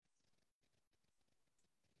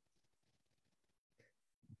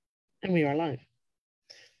And we are live.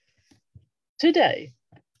 Today,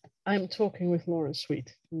 I'm talking with Lauren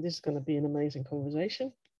Sweet, and this is going to be an amazing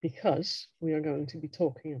conversation because we are going to be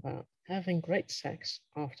talking about having great sex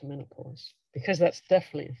after menopause, because that's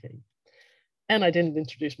definitely a thing. And I didn't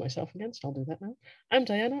introduce myself again, so I'll do that now. I'm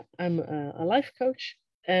Diana. I'm a life coach,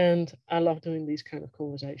 and I love doing these kind of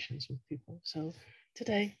conversations with people. So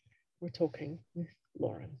today, we're talking with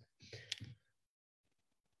Lauren.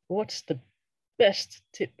 What's the best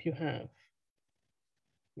tip you have,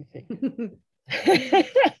 you think?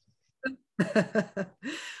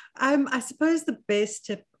 I suppose the best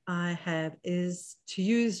tip I have is to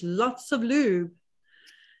use lots of lube.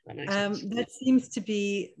 That seems to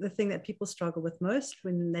be the thing that people struggle with most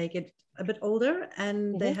when they get a bit older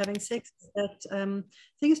and they're having sex, that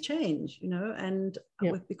things change, and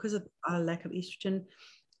because of our lack of estrogen,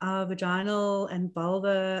 our vaginal and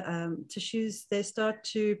vulva tissues, they start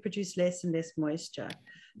to produce less and less moisture.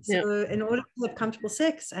 So in order to have comfortable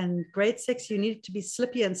sex and great sex, you need it to be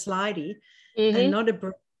slippy and slidey and not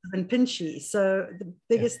abrasive and pinchy. So the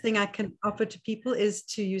biggest thing I can offer to people is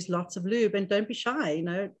to use lots of lube, and don't be shy,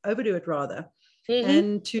 overdo it rather.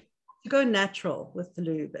 And to go natural with the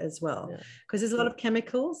lube as well, because there's a lot of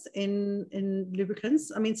chemicals in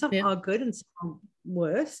lubricants. I mean, some are good and some are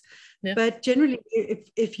worse, but generally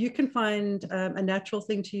if you can find a natural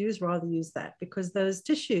thing to use, rather use that, because those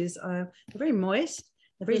tissues are very moist,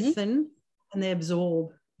 they're very thin, and they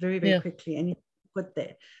absorb very, very quickly, and you put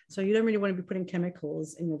there. So you don't really want to be putting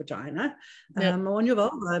chemicals in your vagina or on your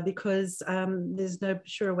vulva, because there's no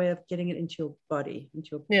sure way of getting it into your body,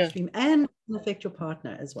 into your stream, and can affect your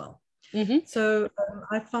partner as well. So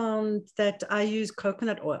I found that I use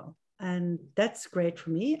coconut oil, and that's great for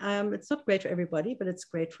me. It's not great for everybody, but it's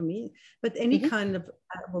great for me. But any kind of,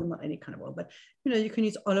 well, not any kind of oil, but you can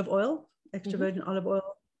use olive oil, extra virgin olive oil,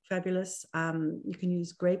 fabulous. You can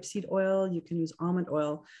use grapeseed oil, you can use almond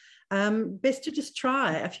oil. Best to just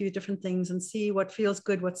try a few different things and see what feels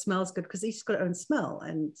good, what smells good, because each got its own smell,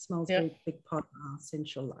 and smells a very big part of our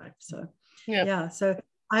sensual life. So so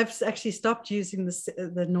I've actually stopped using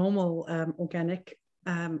the normal organic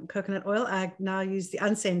coconut oil. I now use the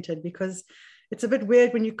unscented, because it's a bit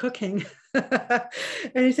weird when you're cooking and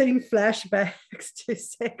you're having flashbacks to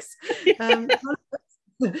sex.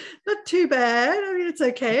 Not too bad. I mean, it's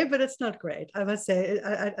okay, but it's not great. I must say,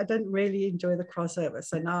 I don't really enjoy the crossover.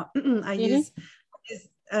 So now I use,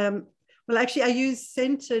 well, actually, I use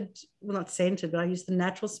scented, well, not scented, but I use the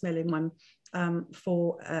natural smelling one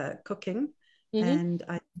for cooking. And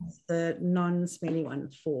I use the non-smelly one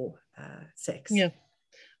for sex.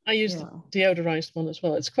 I use the deodorized one as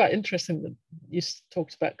well. It's quite interesting that you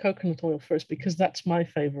talked about coconut oil first, because that's my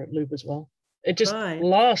favorite lube as well. It just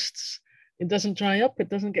lasts. It doesn't dry up. It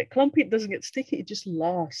doesn't get clumpy. It doesn't get sticky. It just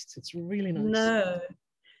lasts. It's really nice. No,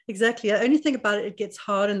 exactly. The only thing about it, it gets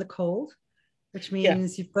hard in the cold, which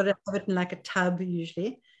means you've got to have it in like a tub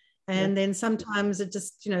usually. And then sometimes it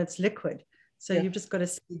just, it's liquid. So you've just got to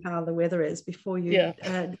see how the weather is before you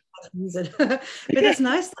use it. But it's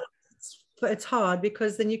nice. It's hard,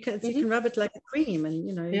 because then you can rub it like a cream,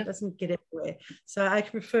 and it doesn't get everywhere. So I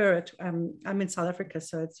prefer it. I'm in South Africa,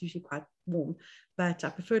 so it's usually quite warm, but I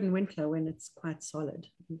prefer it in winter when it's quite solid.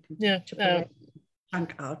 You can chip away,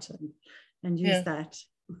 chunk out, and use that.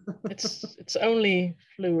 it's only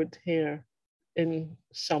fluid here in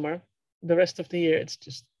summer. The rest of the year it's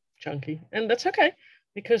just chunky, and that's okay,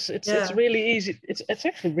 because it's really easy. It's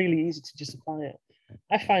actually really easy to just apply it.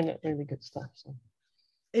 I find that really good stuff. So.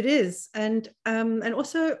 It is, and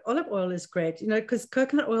also olive oil is great, because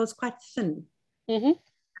coconut oil is quite thin,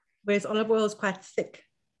 whereas olive oil is quite thick.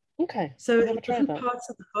 Okay. So different parts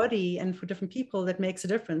of the body and for different people, that makes a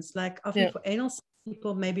difference. Like often for anal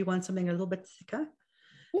people, maybe want something a little bit thicker.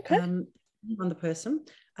 Okay. On the person.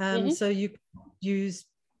 So you use,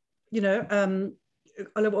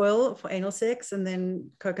 olive oil for anal sex, and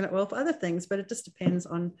then coconut oil for other things, but it just depends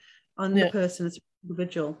on the person. It's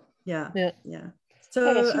individual. Yeah.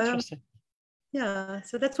 So that's interesting.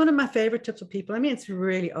 So that's one of my favorite tips for people. I mean, it's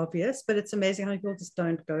really obvious, but it's amazing how people just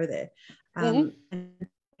don't go there. And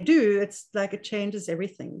it's like it changes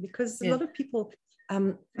everything, because a lot of people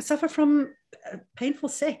suffer from painful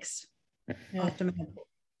sex after menopause.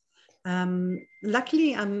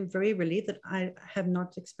 Luckily, I'm very relieved that I have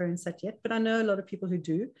not experienced that yet, but I know a lot of people who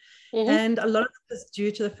do. And a lot of it is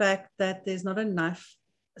due to the fact that there's not enough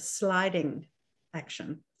sliding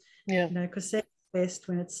action. Because sex is best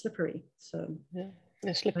when it's slippery. So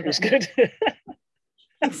slippery is good.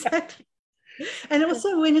 Exactly. And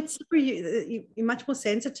also when it's slippery, you're much more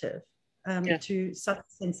sensitive to subtle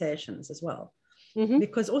sensations as well.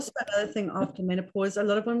 Because also another thing after menopause, a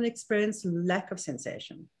lot of women experience lack of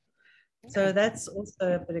sensation. So that's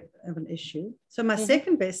also a bit of an issue. So my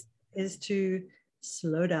second best is to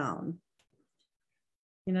slow down.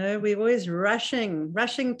 You know, we're always rushing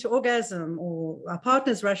to orgasm, or our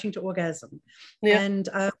partner's rushing to orgasm.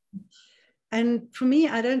 Yeah. And for me,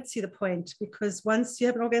 I don't see the point, because once you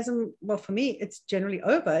have an orgasm, well, for me, it's generally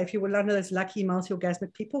over. If you were one of those lucky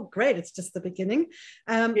multi-orgasmic people, great, it's just the beginning.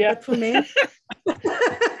 But for men,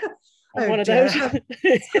 I'm one of those.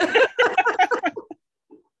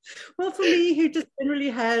 Well, for me, who just generally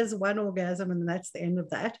has one orgasm and that's the end of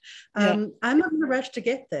that, I'm not in a rush to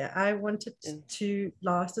get there. I want it to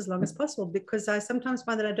last as long as possible, because I sometimes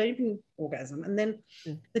find that I don't even orgasm. And then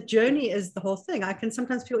the journey is the whole thing. I can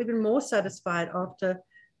sometimes feel even more satisfied after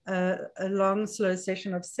a long, slow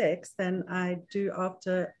session of sex than I do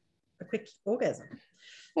after a quick orgasm.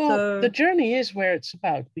 Well, so the journey is where it's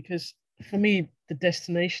about, because for me, the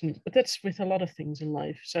destination, but that's with a lot of things in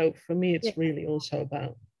life. So for me, it's really also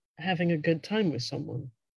about having a good time with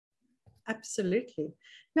someone. Absolutely.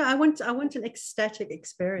 No, I want an ecstatic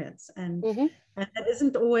experience, and that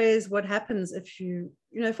isn't always what happens if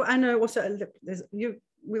I know also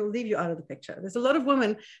we'll leave you out of the picture. There's a lot of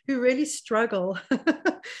women who really struggle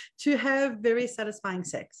to have very satisfying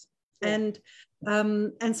sex, and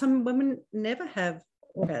some women never have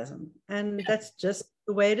orgasm, and that's just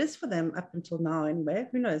the way it is for them up until now. Anyway,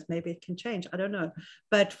 who knows, maybe it can change, I don't know.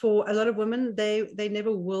 But for a lot of women, they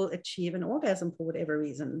never will achieve an orgasm for whatever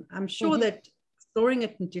reason. I'm sure that exploring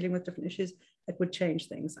it and dealing with different issues, it would change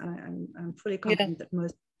things. I'm fully confident that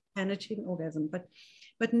most can achieve an orgasm, but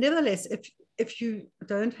nevertheless, if you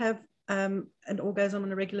don't have an orgasm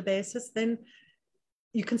on a regular basis, then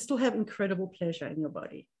you can still have incredible pleasure in your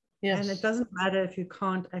body. And it doesn't matter if you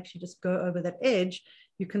can't actually just go over that edge,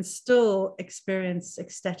 you can still experience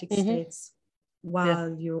ecstatic states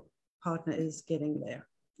while your partner is getting there.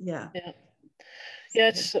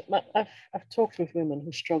 I've talked with women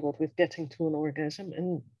who struggled with getting to an orgasm,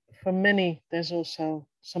 and for many, there's also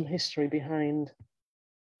some history behind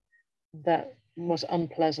that was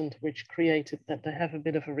unpleasant, which created that they have a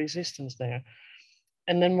bit of a resistance there.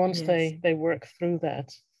 And then once they work through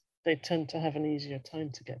that, they tend to have an easier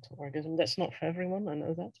time to get to orgasm. That's not for everyone, I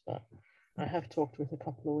know that, but I have talked with a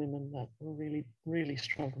couple of women that were really, really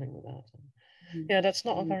struggling with that. And that's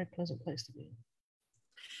not a very pleasant place to be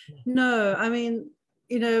in. No, I mean,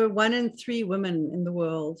 1 in 3 women in the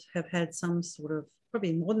world have had some sort of,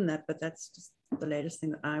 probably more than that, but that's just the latest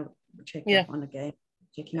thing that I checked up on again,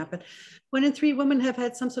 checking up. But 1 in 3 women have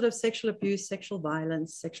had some sort of sexual abuse, sexual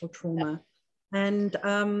violence, sexual trauma. And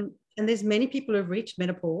there's many people who've reached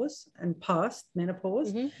menopause and past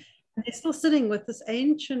menopause, and they're still sitting with this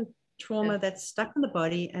ancient trauma that's stuck in the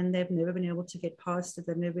body, and they've never been able to get past it.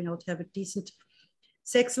 They've never been able to have a decent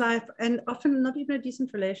sex life, and often not even a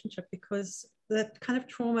decent relationship, because that kind of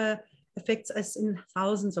trauma affects us in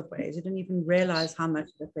thousands of ways. You don't even realize how much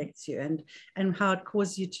it affects you, and how it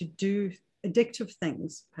causes you to do addictive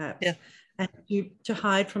things, perhaps. And to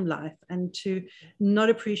hide from life, and to not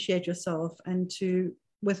appreciate yourself, and to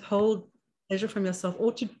withhold pleasure from yourself,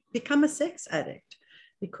 or to become a sex addict,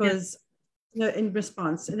 because in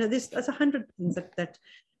response, there's 100 things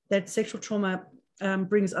that sexual trauma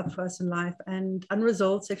brings up for us in life, and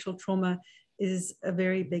unresolved sexual trauma is a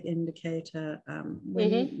very big indicator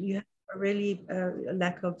when you have a really a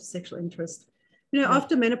lack of sexual interest.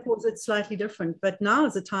 After menopause, it's slightly different, but now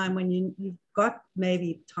is a time when you've got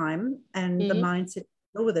maybe time and the mindset to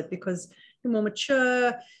deal with it, because you're more mature,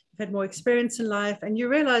 you've had more experience in life, and you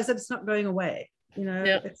realize that it's not going away.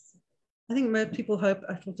 I think most people hope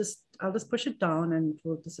I'll just push it down and it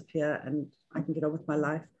will disappear and I can get on with my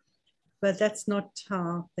life. But that's not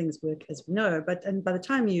how things work, as we know. And by the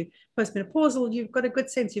time you postmenopausal, you've got a good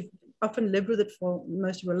sense. You've often lived with it for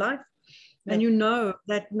most of your life. And you know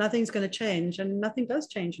that nothing's going to change, and nothing does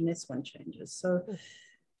change unless one changes. So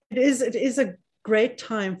it is a great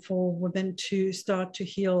time for women to start to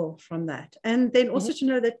heal from that. And then also to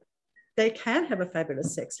know that they can have a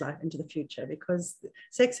fabulous sex life into the future, because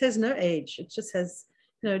sex has no age. It just has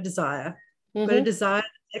desire. You've got to desire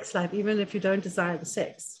the sex life, even if you don't desire the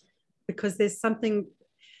sex, because there's something.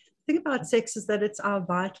 The thing about sex is that it's our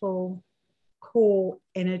vital core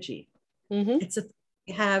energy. It's a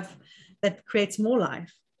we have that creates more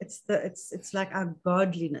life. It's like our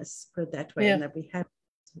godliness, put it that way, and that we have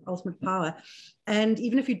ultimate power. And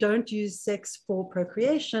even if you don't use sex for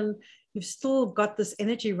procreation, you've still got this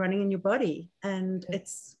energy running in your body, and it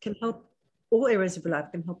can help all areas of your life.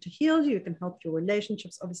 It can help to heal you. It can help your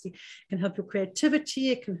relationships. Obviously, it can help your creativity.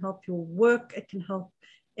 It can help your work. It can help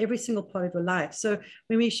every single part of your life. So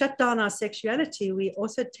when we shut down our sexuality, we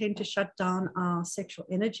also tend to shut down our sexual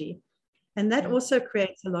energy. And that also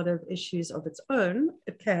creates a lot of issues of its own.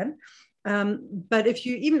 It can. But if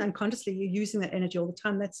you, even unconsciously, you're using that energy all the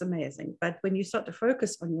time, that's amazing. But when you start to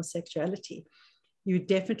focus on your sexuality, you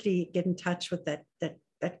definitely get in touch with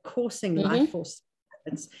that coursing life force.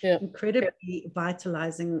 It's incredibly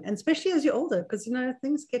vitalizing, and especially as you're older, because, you know,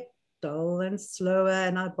 things get dull and slower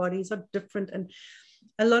and our bodies are different. And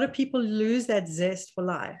a lot of people lose that zest for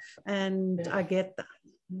life. And I get that.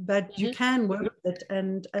 But you can work with it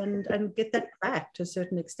and get that back to a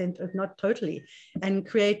certain extent, if not totally, and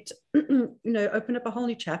create, you know, open up a whole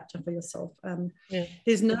new chapter for yourself.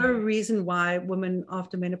 There's no reason why women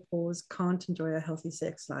after menopause can't enjoy a healthy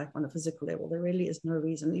sex life on a physical level. There really is no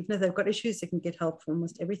reason. Even if they've got issues, they can get help for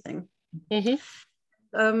almost everything. I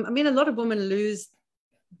mean, a lot of women lose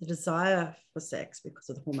the desire for sex because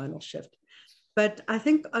of the hormonal shift. But I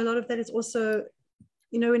think a lot of that is also,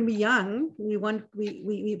 you know, when we're young,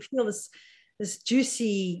 we feel this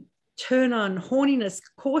juicy turn on horniness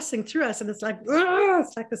coursing through us, and it's like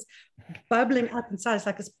this bubbling up inside. It's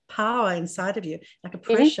like this power inside of you, like a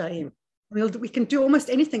pressure. We can do almost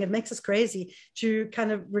anything. It makes us crazy to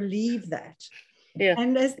kind of relieve that.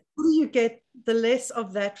 And as the older you get, the less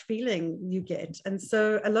of that feeling you get. And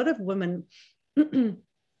so a lot of women,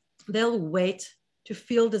 they'll wait to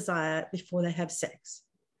feel desire before they have sex.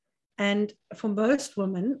 And for most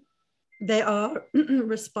women, they are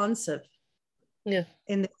responsive in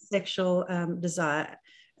their sexual desire,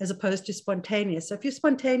 as opposed to spontaneous. So if you're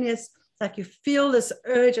spontaneous, like you feel this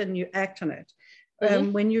urge and you act on it.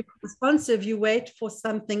 When you're responsive, you wait for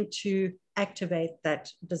something to activate that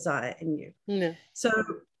desire in you. So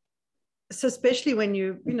especially when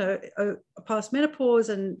you know, past menopause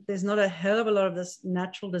and there's not a hell of a lot of this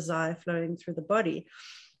natural desire flowing through the body,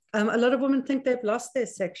 a lot of women think they've lost their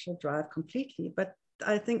sexual drive completely. But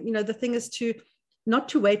I think, you know, the thing is to not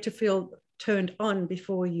to wait to feel turned on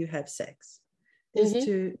before you have sex, is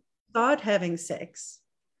to start having sex.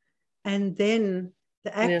 And then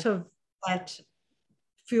the act of that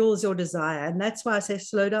fuels your desire. And that's why I say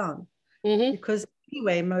slow down. Because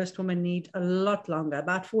anyway, most women need a lot longer,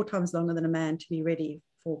 about 4 times longer than a man, to be ready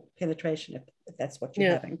for penetration, if that's what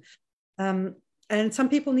you're having. And some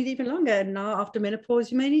people need even longer. And now after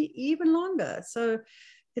menopause, you may need even longer. So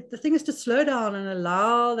the thing is to slow down and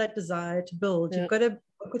allow that desire to build. You've got to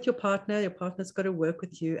work with your partner. Your partner's got to work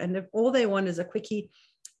with you. And if all they want is a quickie,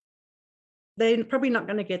 they're probably not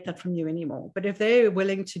going to get that from you anymore. But if they're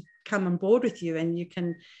willing to come on board with you and you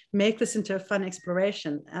can make this into a fun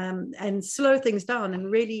exploration, and slow things down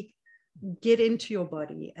and really get into your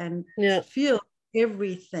body and feel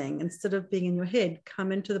everything instead of being in your head,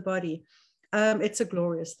 come into the body. It's a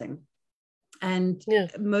glorious thing. And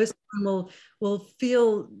most people will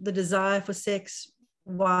feel the desire for sex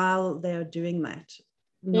while they're doing that,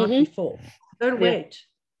 not before. Don't wait.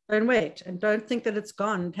 Don't wait, and don't think that it's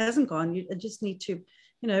gone. It hasn't gone. You just need to,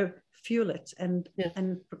 you know, fuel it and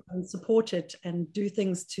support it and do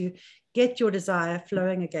things to get your desire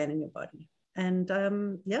flowing again in your body. And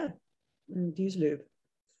and use lube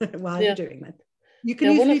while you're doing that. You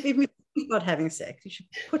can use lube even if you're not having sex. You should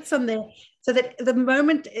put some there so that the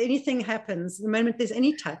moment anything happens, the moment there's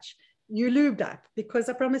any touch, you lubed up. Because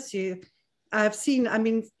I promise you, I've seen, I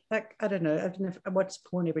mean, like, I don't know, I watch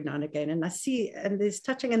porn every now and again, and I see, and there's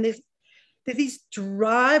touching, and there's these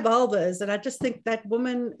dry vulvas, and I just think that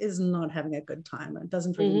woman is not having a good time. It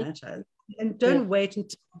doesn't really matter. And don't wait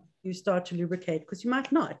until you start to lubricate, because you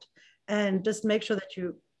might not. And just make sure that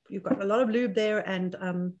you've got a lot of lube there, and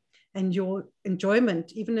your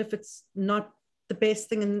enjoyment, even if it's not the best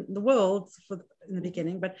thing in the world in the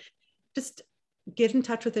beginning, but just get in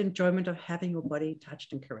touch with the enjoyment of having your body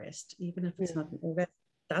touched and caressed, even if it's not an orgasm.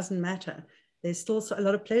 Doesn't matter. There's still a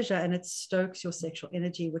lot of pleasure, and it stokes your sexual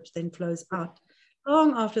energy, which then flows out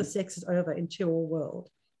long after the sex is over into your world.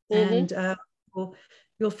 And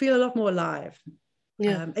you'll feel a lot more alive.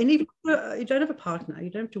 And even if you don't have a partner, you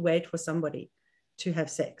don't have to wait for somebody to have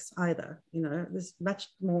sex either. You know, there's much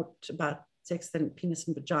more about sex than penis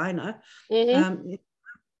and vagina.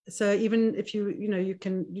 So even if you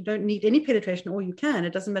don't need any penetration, or you can,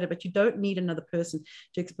 it doesn't matter, but you don't need another person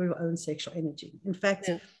to explore your own sexual energy. In fact,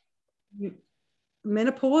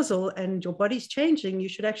 menopausal and your body's changing, you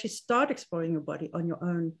should actually start exploring your body on your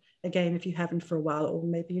own again, if you haven't for a while, or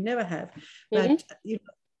maybe you never have. But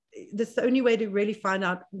that's the only way to really find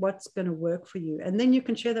out what's going to work for you, and then you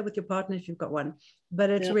can share that with your partner if you've got one. But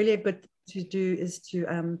it's really a good thing to do is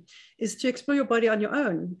to explore your body on your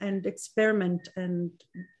own and experiment and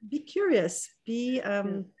be curious, be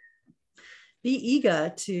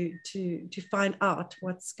eager to find out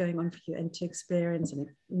what's going on for you, and to experience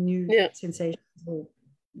new sensations, or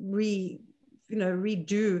redo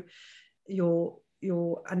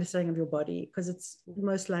your understanding of your body, because it's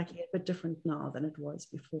most likely a bit different now than it was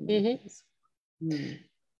before menopause.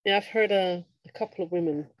 Yeah, I've heard a couple of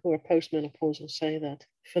women who are postmenopausal say that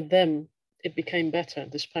for them it became better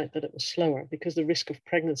despite that it was slower, because the risk of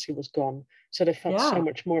pregnancy was gone. So they felt so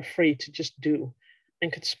much more free to just do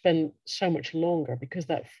and could spend so much longer, because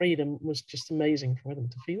that freedom was just amazing for them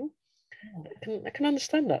to feel. I can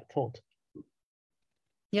understand that thought.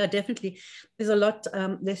 Yeah, definitely. There's a lot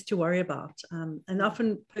less to worry about. And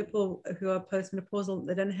often people who are postmenopausal,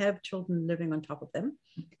 they don't have children living on top of them.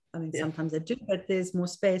 I mean, sometimes they do, but there's more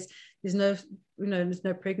space. There's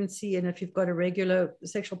no pregnancy. And if you've got a regular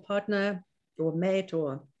sexual partner or mate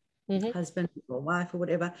or husband or wife or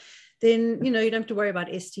whatever, then, you don't have to worry about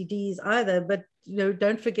STDs either. But,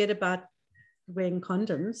 don't forget about wearing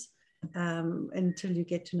condoms until you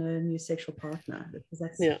get to know a new sexual partner, because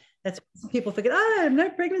that's people forget. No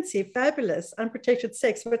pregnancy, fabulous, unprotected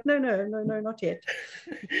sex, but no, not yet.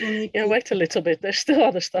 Wait a little bit. There's still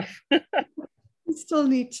other stuff. You still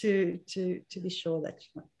need to be sure that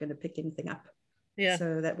you're not going to pick anything up.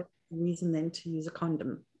 So that was the reason then to use a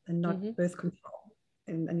condom and not birth control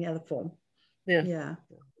in any other form.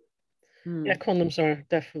 Yeah, condoms are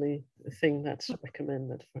definitely a thing that's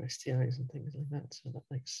recommended for STIs and things like that. So that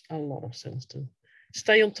makes a lot of sense to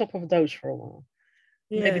stay on top of those for a while.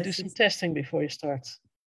 Maybe do some testing before you start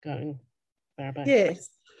going bareback. Yes,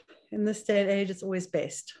 in this day and age, it's always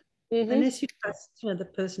best. Unless you trust, the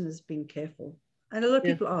person is being careful. And a lot of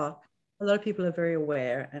people are. A lot of people are very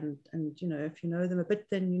aware, and if you know them a bit,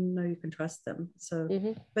 then you can trust them. So,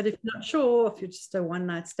 but if you're not sure, if you're just a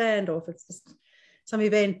one-night stand, or if it's just some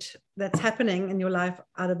event that's happening in your life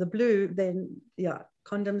out of the blue, then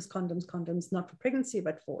condoms, not for pregnancy,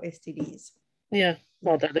 but for STDs. Yeah,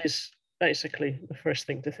 well, that is basically the first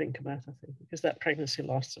thing to think about, I think, because that pregnancy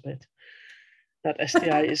lasts a bit. That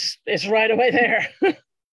STI is right away there.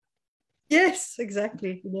 Yes,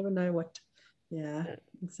 exactly. You never know what. Yeah,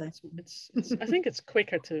 exactly. It's I think it's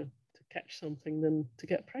quicker to catch something than to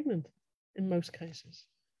get pregnant in most cases.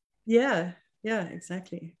 Yeah,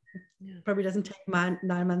 exactly. Probably doesn't take 9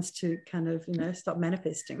 months to kind of stop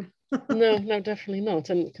manifesting. No, definitely not.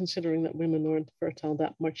 And considering that women aren't fertile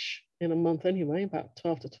that much in a month anyway, about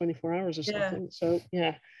 12 to 24 hours or something. So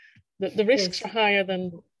the risks are higher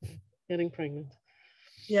than getting pregnant.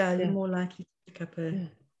 Yeah, you're more likely to pick up a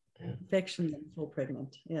infection than fall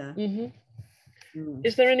pregnant.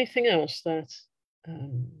 Is there anything else that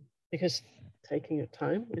because taking your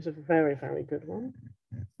time is a very, very good one,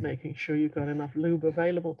 making sure you've got enough lube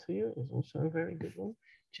available to you is also a very good one.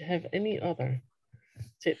 Do you have any other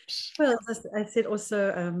tips? Well, as I said,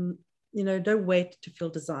 also don't wait to feel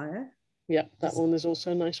desire. That one is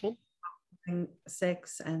also a nice one.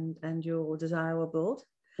 Sex and your desire will build.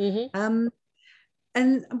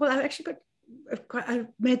 And well, I've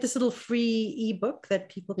made this little free ebook that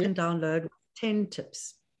people can download with 10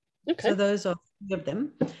 tips. So those are 3 of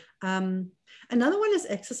them. Another one is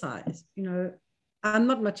exercise. I'm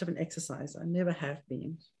not much of an exerciser. I never have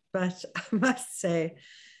been, but I must say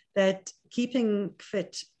that keeping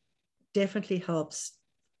fit definitely helps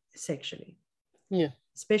sexually.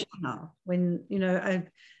 Especially now when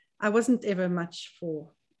I wasn't ever much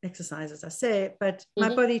for exercise, as I say, but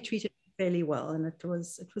my body treated me fairly well, and it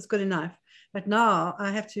was good enough. But now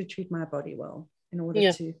I have to treat my body well in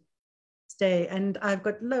order to stay. And I've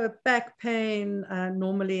got lower back pain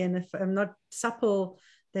normally, and if I'm not supple,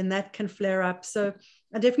 then that can flare up. So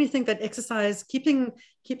I definitely think that exercise, keeping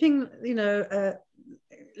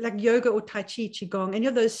like yoga or tai chi, qigong, any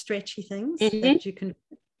of those stretchy things that you can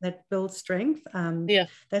that build strength.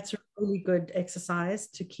 That's a really good exercise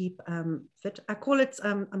to keep fit. I call it,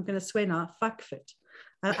 I'm going to swear now, fuck fit.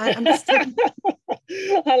 I'm just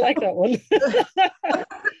I like that one.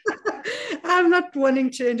 I'm not wanting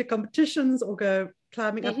to enter competitions or go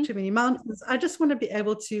climbing up too many mountains. I just want to be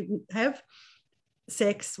able to have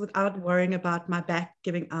sex without worrying about my back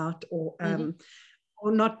giving out or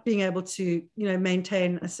not being able to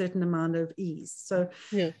maintain a certain amount of ease. So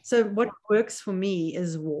what works for me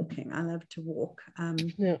is walking. I love to walk.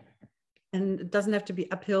 And it doesn't have to be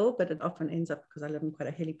uphill, but it often ends up, because I live in quite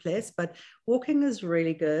a hilly place, but walking is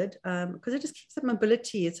really good because it just keeps the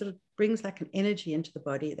mobility. It sort of brings like an energy into the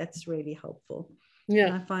body. That's really helpful.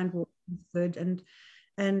 And I find walking is good.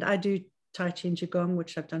 And I do Tai Chi and Qigong,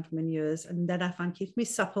 which I've done for many years, and that I find keeps me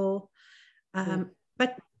supple.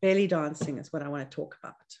 But belly dancing is what I want to talk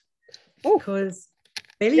about. Because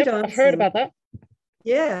belly dancing, I've heard about that.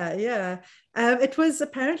 It was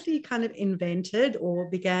apparently kind of invented or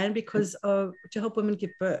began because to help women give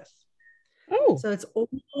birth. So it's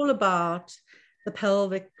all about the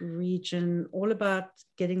pelvic region, all about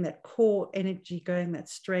getting that core energy going, that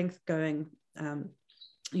strength going.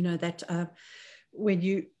 That when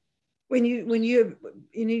you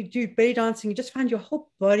do belly dancing, you just find your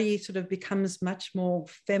whole body sort of becomes much more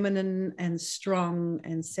feminine and strong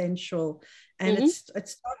and sensual. And it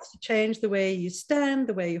starts to change the way you stand,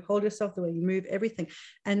 the way you hold yourself, the way you move, everything.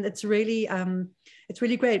 And it's really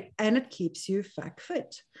great. And it keeps you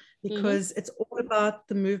fit because it's all about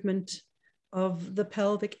the movement of the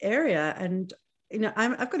pelvic area. And,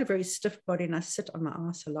 I've got a very stiff body and I sit on my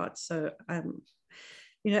ass a lot. So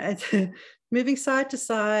moving side to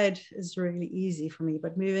side is really easy for me,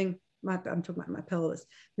 but I'm talking about my pelvis,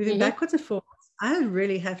 moving backwards and forwards, I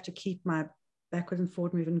really have to keep my backwards and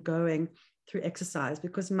forward movement going through exercise,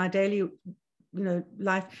 because in my daily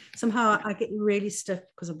life, somehow I get really stiff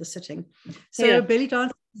because of the sitting. So belly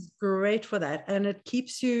dance is great for that, and it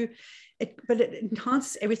keeps you, but it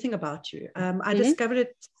enhances everything about you. I discovered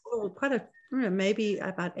it maybe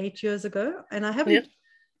about 8 years ago, and I haven't.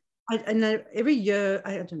 Every year,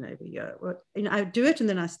 I do it and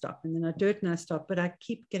then I stop, and then I do it and I stop, but I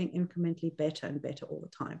keep getting incrementally better and better all the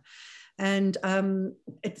time. And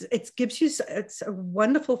it gives you, it's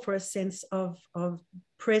wonderful for a sense of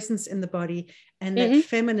presence in the body, and that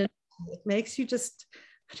feminine, it makes you just,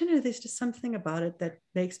 I don't know, there's just something about it that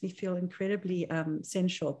makes me feel incredibly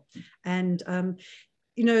sensual. And,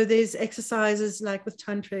 there's exercises like with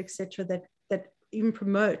Tantra, etc., that even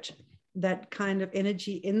promote that kind of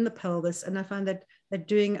energy in the pelvis. And I find that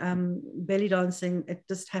doing belly dancing, it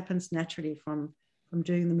just happens naturally from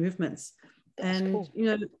doing the movements. That's cool.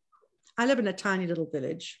 I live in a tiny little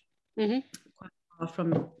village, quite far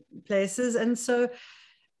from places, and so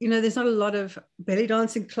there's not a lot of belly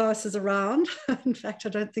dancing classes around. In fact, I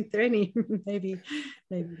don't think there are any. maybe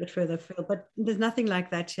a bit further afield, but there's nothing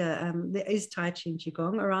like that here. There is Tai Chi and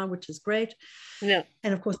Qigong around, which is great, and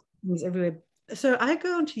of course things everywhere. So I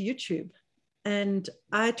go onto YouTube and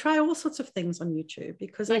I try all sorts of things on YouTube,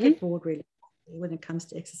 because I get bored really when it comes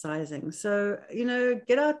to exercising. So,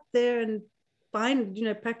 get out there and find,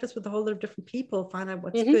 practice with a whole lot of different people, find out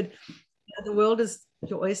what's good. The world is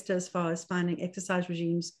your oyster as far as finding exercise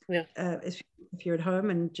regimes. If you're at home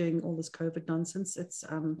and doing all this COVID nonsense,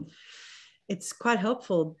 it's quite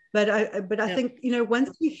helpful. But I think,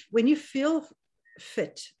 when you feel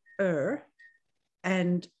fitter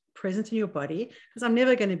and present in your body, because I'm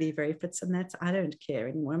never going to be very fit, and I don't care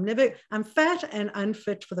anymore. I'm fat and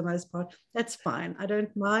unfit for the most part. That's fine. I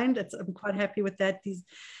don't mind. I'm quite happy with that these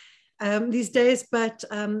days, but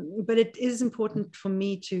it is important for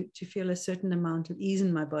me to feel a certain amount of ease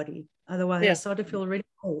in my body. Otherwise I start to feel really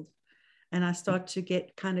cold and I start to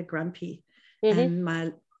get kind of grumpy, and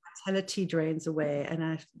my vitality drains away,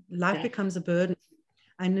 and life becomes a burden.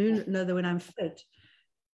 I know that when I'm fit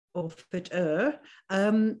or fitter,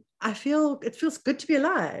 I feel it feels good to be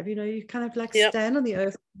alive. You kind of like stand on the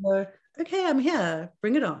earth and go, okay, I'm here,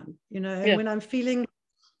 bring it on. And when I'm feeling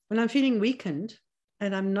weakened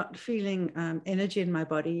and I'm not feeling energy in my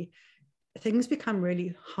body, things become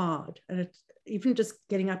really hard, and even just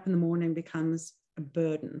getting up in the morning becomes a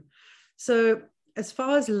burden. So as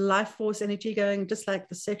far as life force energy going, just like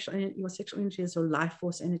your sexual energy is your life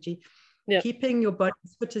force energy, keeping your body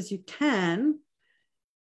as fit as you can,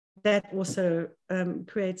 that also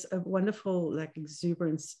creates a wonderful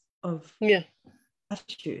exuberance of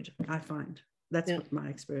attitude. I find that's what my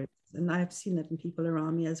experience, and I've seen that in people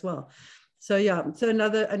around me as well. So so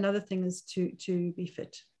another thing is to be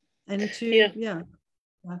fit, and to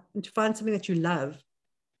and to find something that you love.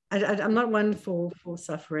 I'm not one for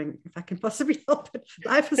suffering if I can possibly help it.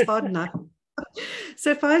 Life is hard enough.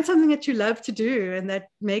 So find something that you love to do and that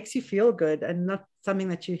makes you feel good, and not something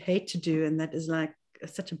that you hate to do and that is like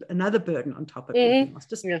another burden on top of everything else.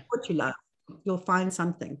 Just what you love. You'll find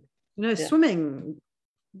something. Swimming,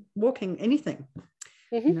 walking, anything.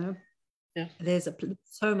 There's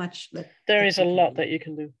so much there is a lot that you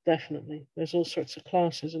can do. Definitely, there's all sorts of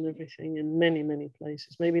classes and everything in many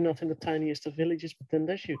places. Maybe not in the tiniest of villages, but then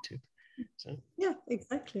there's YouTube. So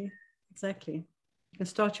exactly. You can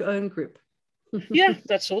start your own group.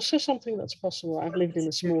 That's also something that's possible. I've lived in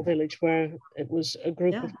a small village where it was a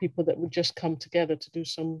group of people that would just come together to do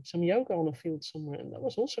some yoga on a field somewhere, and that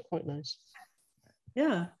was also quite nice.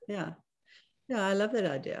 I love that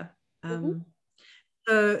idea.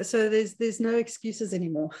 So there's no excuses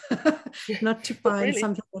anymore not to find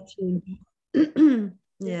something that you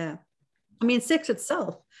I mean, sex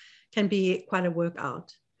itself can be quite a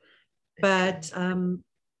workout, but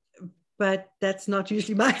that's not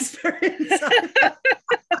usually my experience.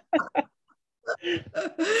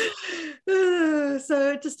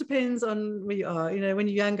 So it just depends on where you are. When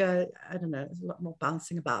you're younger, I don't know, there's a lot more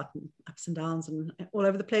bouncing about and ups and downs and all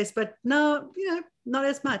over the place. But now, not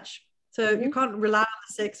as much. So you can't rely on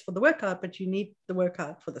the sex for the workout, but you need the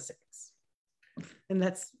workout for the sex. And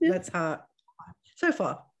that's how, so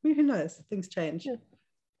far, who knows, things change. Yeah.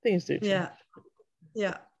 Things do change.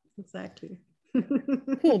 Yeah, exactly.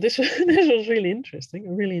 Cool. This was really interesting.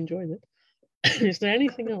 I really enjoyed it. Is there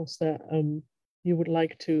anything else that you would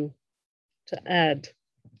like to add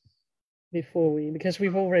before because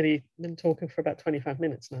we've already been talking for about 25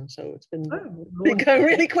 minutes now, so it's been going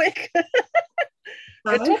really quick.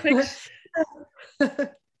 Good topics.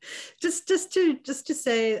 just to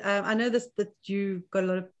say, I know that you got a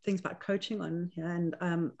lot of things about coaching on here, and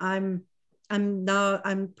I'm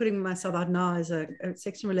putting myself out now as a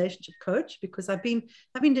sex and relationship coach, because I've been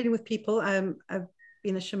dealing with people. I've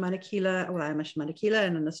been a shamanic healer. Well, I'm a shamanic healer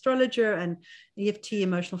and an astrologer and EFT,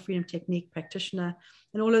 emotional freedom technique practitioner,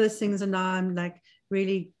 and all of those things. And now I'm like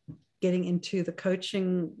really getting into the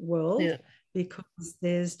coaching world, because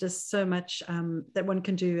there's just so much that one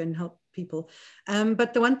can do and help people.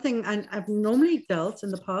 But the one thing I've normally dealt in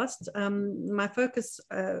the past, my focus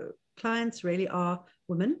clients really are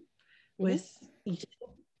women with eating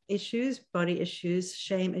issues, body issues,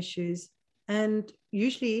 shame issues, and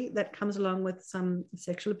usually that comes along with some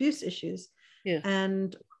sexual abuse issues.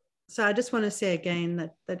 And so I just want to say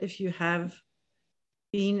again that if you have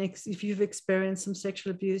if you've experienced some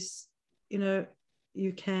sexual abuse, you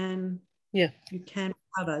can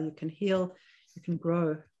recover, you can heal, you can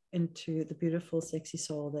grow into the beautiful, sexy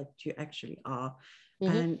soul that you actually are,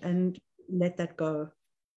 and let that go.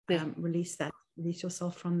 Release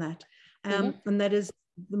yourself from that. And that is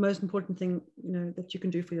the most important thing, that you can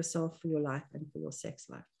do for yourself, for your life, and for your sex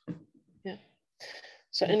life.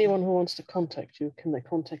 So anyone who wants to contact you, can they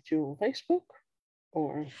contact you on Facebook,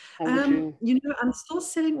 or how would you? I'm still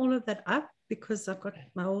setting all of that up, because I've got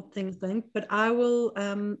my old things going, but I will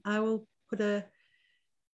put a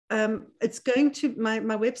it's going to my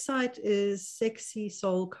website is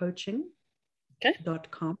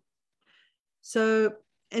sexysoulcoaching.com. So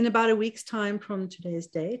in about a week's time from today's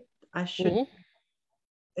date, I should,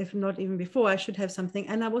 if not even before, I should have something.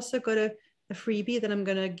 And I've also got a freebie that I'm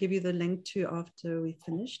going to give you the link to after we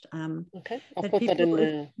finished. I'll put that in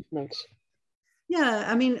the notes. Yeah,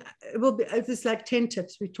 I mean, it will be. There's like 10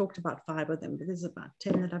 tips. We talked about 5 of them, but there's about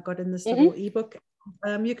 10 that I've got in this little ebook.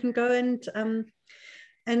 You can go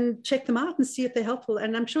and check them out and see if they're helpful.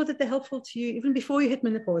 And I'm sure that they're helpful to you even before you hit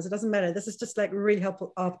menopause. It doesn't matter. This is just like really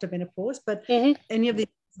helpful after menopause, but any of these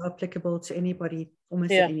are applicable to anybody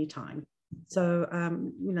almost at any time. So,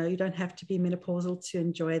 you don't have to be menopausal to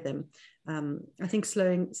enjoy them. I think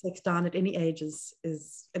slowing sex down at any age is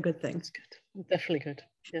a good thing. It's good. Definitely good.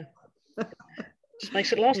 Yeah. Just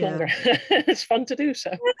makes it last longer. It's fun to do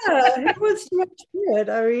so. Yeah, it was much good.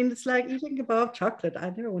 I mean, it's like eating a bar of chocolate.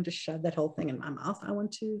 I never want to shove that whole thing in my mouth. I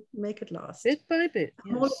want to make it last. Bit by bit.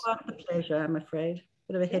 I'm all about the pleasure, I'm afraid.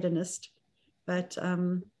 Bit of a hedonist. But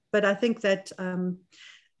I think that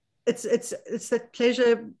it's that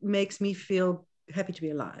pleasure makes me feel happy to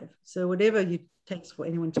be alive. So whatever it takes for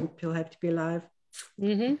anyone to feel happy to be alive,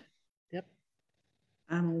 yep,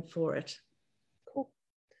 I'm all for it. Cool.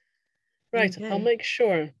 Right, I'll make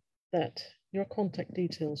sure that your contact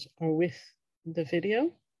details are with the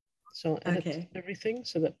video. So I'll edit everything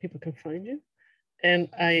so that people can find you. And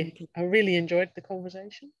I really enjoyed the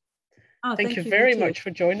conversation. Oh, thank you very much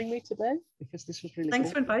for joining me today, because this was really Thanks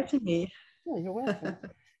cool. for inviting me. Yeah, you're welcome.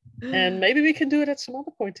 And maybe we can do it at some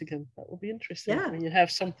other point again. That would be interesting. Yeah. When you have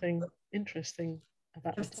something interesting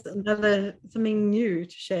about it. Something new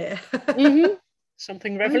to share.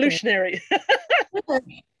 Something revolutionary.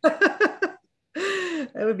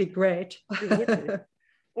 That would be great. It would be.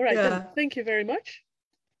 All right, then. Thank you very much.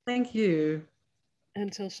 Thank you.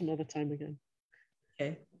 Until some other time again.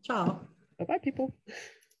 Okay. Ciao. Bye-bye, people.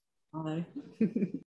 Bye.